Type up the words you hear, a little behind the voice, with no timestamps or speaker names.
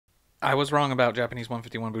I was wrong about Japanese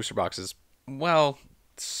 151 booster boxes. Well,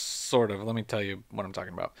 sort of. Let me tell you what I'm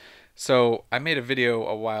talking about. So I made a video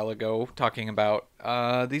a while ago talking about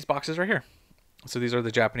these boxes right here. So these are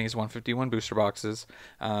the Japanese 151 booster boxes.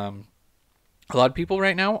 A lot of people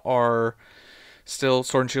right now are still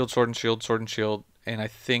Sword and Shield, Sword and Shield, Sword and Shield, and I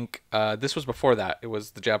think this was before that. It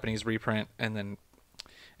was the Japanese reprint, and then,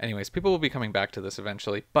 anyways, people will be coming back to this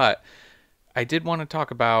eventually. But I did want to talk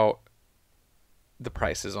about the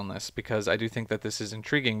prices on this because I do think that this is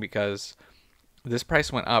intriguing because this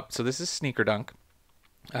price went up. So this is Sneaker Dunk.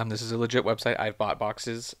 This is a legit website. I've bought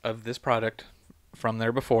boxes of this product from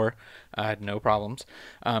there before. I had no problems.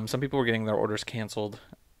 Some people were getting their orders canceled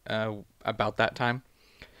about that time.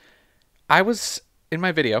 I was in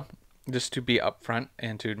my video, just to be upfront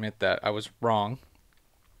and to admit that I was wrong.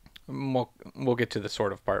 We'll get to the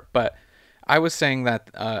sort of part, but I was saying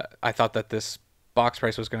that I thought that this box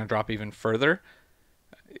price was going to drop even further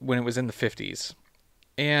when it was in the 50s.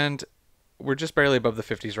 And we're just barely above the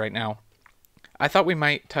 50s right now. I thought we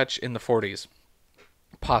might touch in the 40s,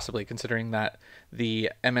 possibly, considering that the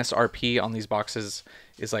MSRP on these boxes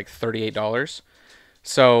is like $38.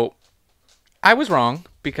 So I was wrong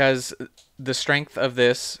because the strength of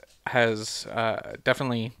this has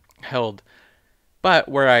definitely held. But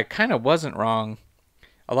where I kind of wasn't wrong,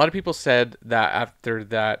 a lot of people said that after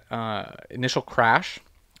that initial crash,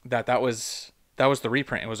 that was the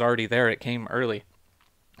reprint. It was already there. It came early.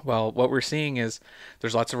 Well, what we're seeing is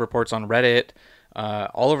there's lots of reports on Reddit,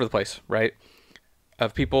 all over the place, right?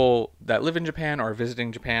 Of people that live in Japan or are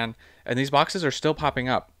visiting Japan, and these boxes are still popping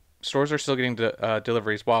up. Stores are still getting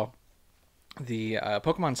deliveries, while the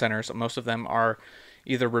Pokemon centers, most of them are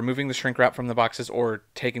either removing the shrink wrap from the boxes or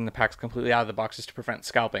taking the packs completely out of the boxes to prevent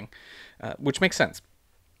scalping, which makes sense.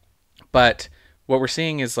 But what we're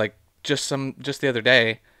seeing is like just the other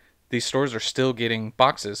day, these stores are still getting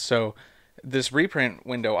boxes. So this reprint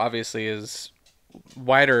window obviously is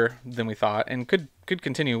wider than we thought and could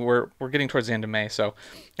continue. We're getting towards the end of May, so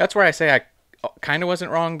that's where I say I kind of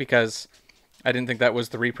wasn't wrong because I didn't think that was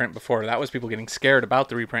the reprint before. That was people getting scared about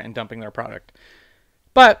the reprint and dumping their product.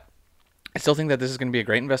 But I still think that this is going to be a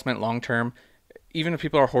great investment long term. Even if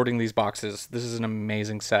people are hoarding these boxes, this is an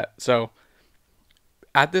amazing set. So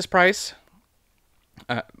at this price,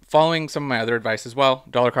 following some of my other advice as well,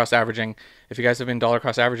 dollar cost averaging. If you guys have been dollar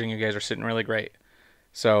cost averaging, you guys are sitting really great.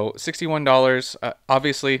 So $61.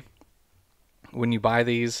 Obviously, when you buy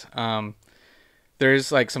these,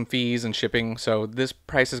 there's like some fees and shipping. So this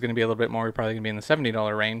price is going to be a little bit more. You're probably going to be in the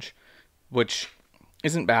 $70 range, which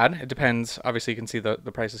isn't bad. It depends. Obviously, you can see the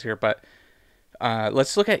prices here. But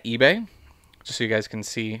let's look at eBay, just so you guys can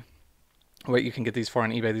see what you can get these for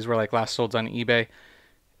on eBay. These were like last sold on eBay.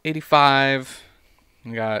 85.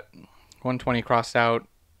 We got 120 crossed out.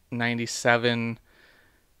 97.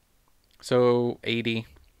 So 80.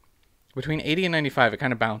 Between 80 and 95, it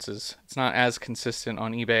kind of bounces. It's not as consistent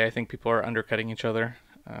on eBay. I think people are undercutting each other,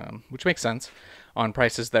 which makes sense on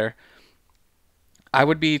prices there. I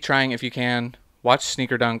would be trying, if you can, watch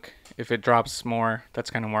Sneaker Dunk. If it drops more, that's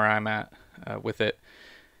kind of where I'm at with it.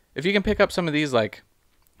 If you can pick up some of these, like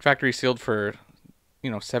factory sealed for,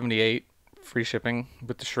 78, free shipping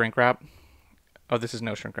with the shrink wrap. Oh, this is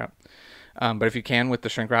no shrink wrap. But if you can with the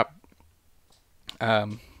shrink wrap,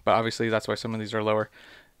 but obviously that's why some of these are lower.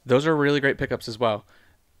 Those are really great pickups as well.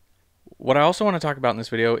 What I also want to talk about in this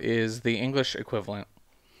video is the English equivalent.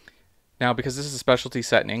 Now, because this is a specialty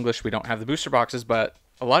set in English, we don't have the booster boxes, but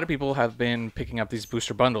a lot of people have been picking up these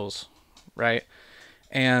booster bundles, right?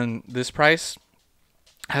 And this price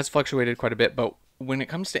has fluctuated quite a bit, but when it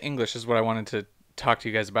comes to English is what I wanted to talk to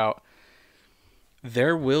you guys about.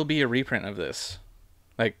 There will be a reprint of this.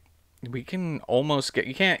 Like, we can almost get,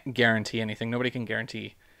 you can't guarantee anything. Nobody can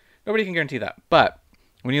guarantee that. But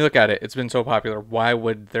when you look at it, it's been so popular. Why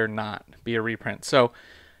would there not be a reprint? So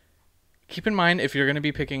keep in mind, if you're going to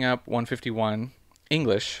be picking up 151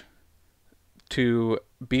 English, to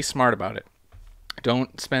be smart about it.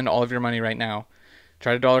 Don't spend all of your money right now.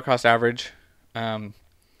 Try to dollar cost average.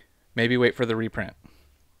 Maybe wait for the reprint.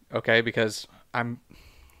 Okay, because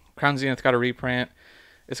Crown Zenith got a reprint.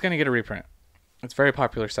 It's going to get a reprint. It's a very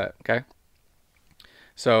popular set, okay?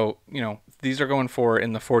 So, these are going for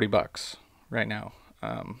in the $40 right now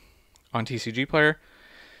on TCG Player.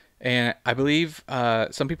 And I believe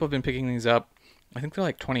some people have been picking these up. I think they're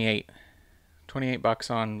like $28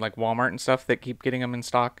 on like Walmart and stuff that keep getting them in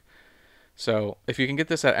stock. So if you can get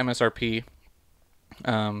this at MSRP,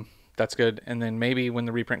 that's good. And then maybe when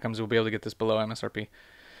the reprint comes, we'll be able to get this below MSRP.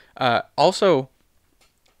 Also,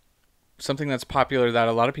 something that's popular that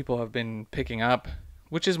a lot of people have been picking up,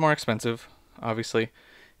 which is more expensive, obviously,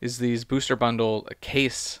 is these booster bundle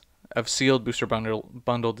case of sealed booster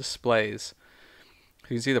bundle displays.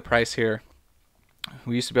 You can see the price here.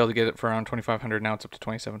 We used to be able to get it for around 2,500. Now it's up to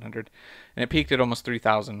 2,700, and it peaked at almost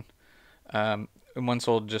 3,000. And one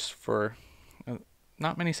sold just for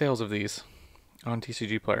not many sales of these on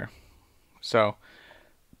TCG Player. So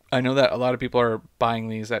I know that a lot of people are buying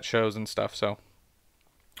these at shows and stuff. So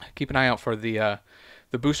keep an eye out for the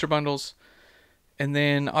booster bundles. And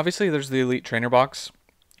then obviously there's the Elite Trainer box,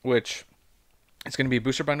 which is going to be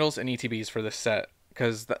booster bundles and ETBs for this set.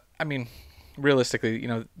 Because, I mean, realistically, you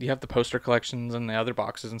know, you have the poster collections and the other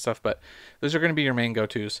boxes and stuff, but those are going to be your main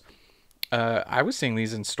go-tos. I was seeing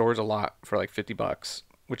these in stores a lot for like $50,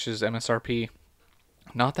 which is MSRP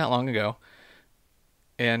not that long ago.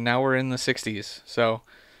 And now we're in the 60s. So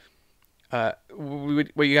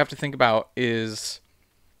what you have to think about is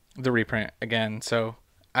the reprint again. So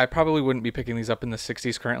I probably wouldn't be picking these up in the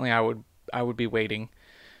 60s currently. I would be waiting,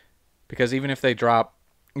 because even if they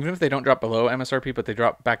don't drop below MSRP, but they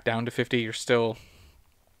drop back down to 50, you're still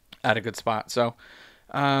at a good spot. So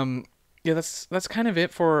yeah, that's kind of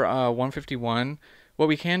it for 151. What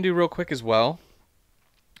we can do real quick as well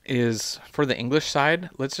is for the English side,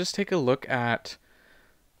 let's just take a look at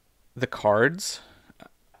the cards.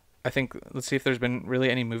 I think, let's see if there's been really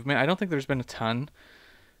any movement. I don't think there's been a ton,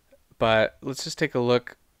 but let's just take a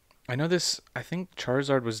look. I think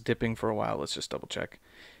Charizard was dipping for a while. Let's just double check.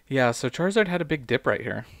 Yeah, so Charizard had a big dip right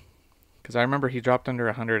here, because I remember he dropped under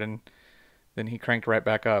 100 and then he cranked right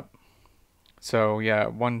back up. So yeah,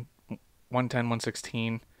 110,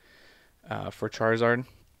 116 for Charizard.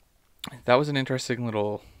 That was an interesting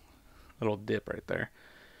little dip right there.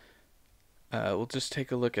 We'll just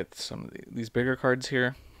take a look at some of these bigger cards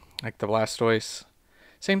here, like the Blastoise.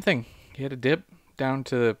 Same thing. He had a dip down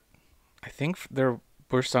to, I think there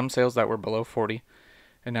were some sales that were below 40,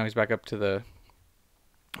 and now he's back up to the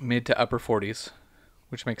mid to upper 40s,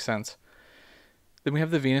 which makes sense. Then we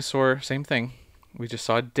have the Venusaur, same thing. We just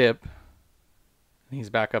saw a dip, and he's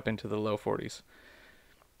back up into the low 40s.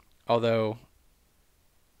 Although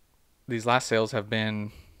these last sales have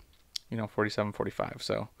been, 47, 45,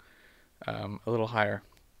 so a little higher.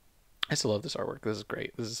 I still love this artwork. This is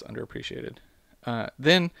great. This is underappreciated.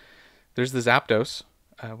 Then there's the Zapdos,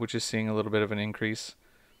 which is seeing a little bit of an increase.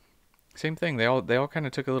 Same thing. They all kind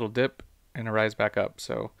of took a little dip and a rise back up.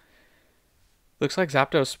 So looks like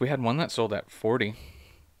Zapdos, we had one that sold at 40,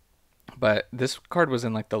 but this card was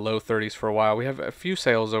in like the low 30s for a while. We have a few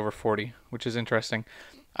sales over 40, which is interesting.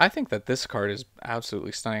 I think that this card is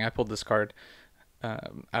absolutely stunning. I pulled this card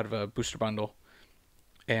out of a booster bundle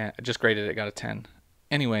and just graded it, got a 10.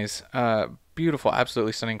 Anyways, beautiful,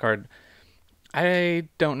 absolutely stunning card. I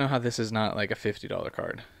don't know how this is not like a $50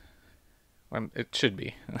 card. It should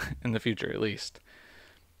be in the future, at least.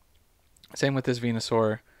 Same with this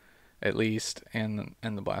Venusaur, at least, and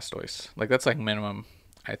the Blastoise. Like, that's like minimum,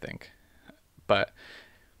 I think. But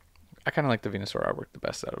I kind of like the Venusaur artwork the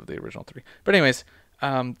best out of the original three. But anyways,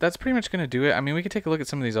 that's pretty much going to do it. I mean, we could take a look at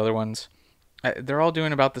some of these other ones. They're all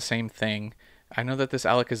doing about the same thing. I know that this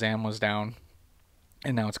Alakazam was down,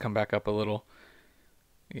 and now it's come back up a little.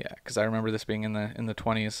 Yeah, because I remember this being in the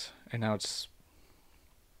 20s, and now it's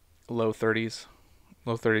low 30s,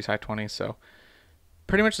 high 20s. So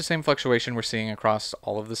pretty much the same fluctuation we're seeing across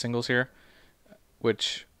all of the singles here,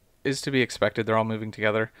 which is to be expected. They're all moving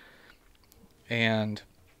together, and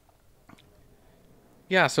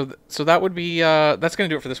yeah, so that would be that's gonna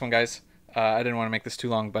do it for this one, guys. I didn't want to make this too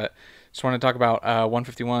long, but just want to talk about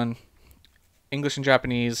 151 English and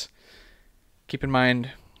Japanese. Keep in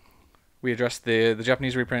mind, we addressed the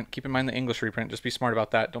Japanese reprint. Keep in mind the English reprint. Just be smart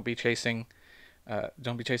about that. Don't be chasing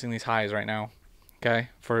these highs right now. Okay,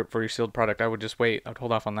 for your sealed product, I would just wait. I would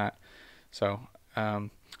hold off on that. So I'll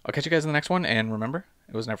catch you guys in the next one, and remember,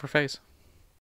 it was never a phase.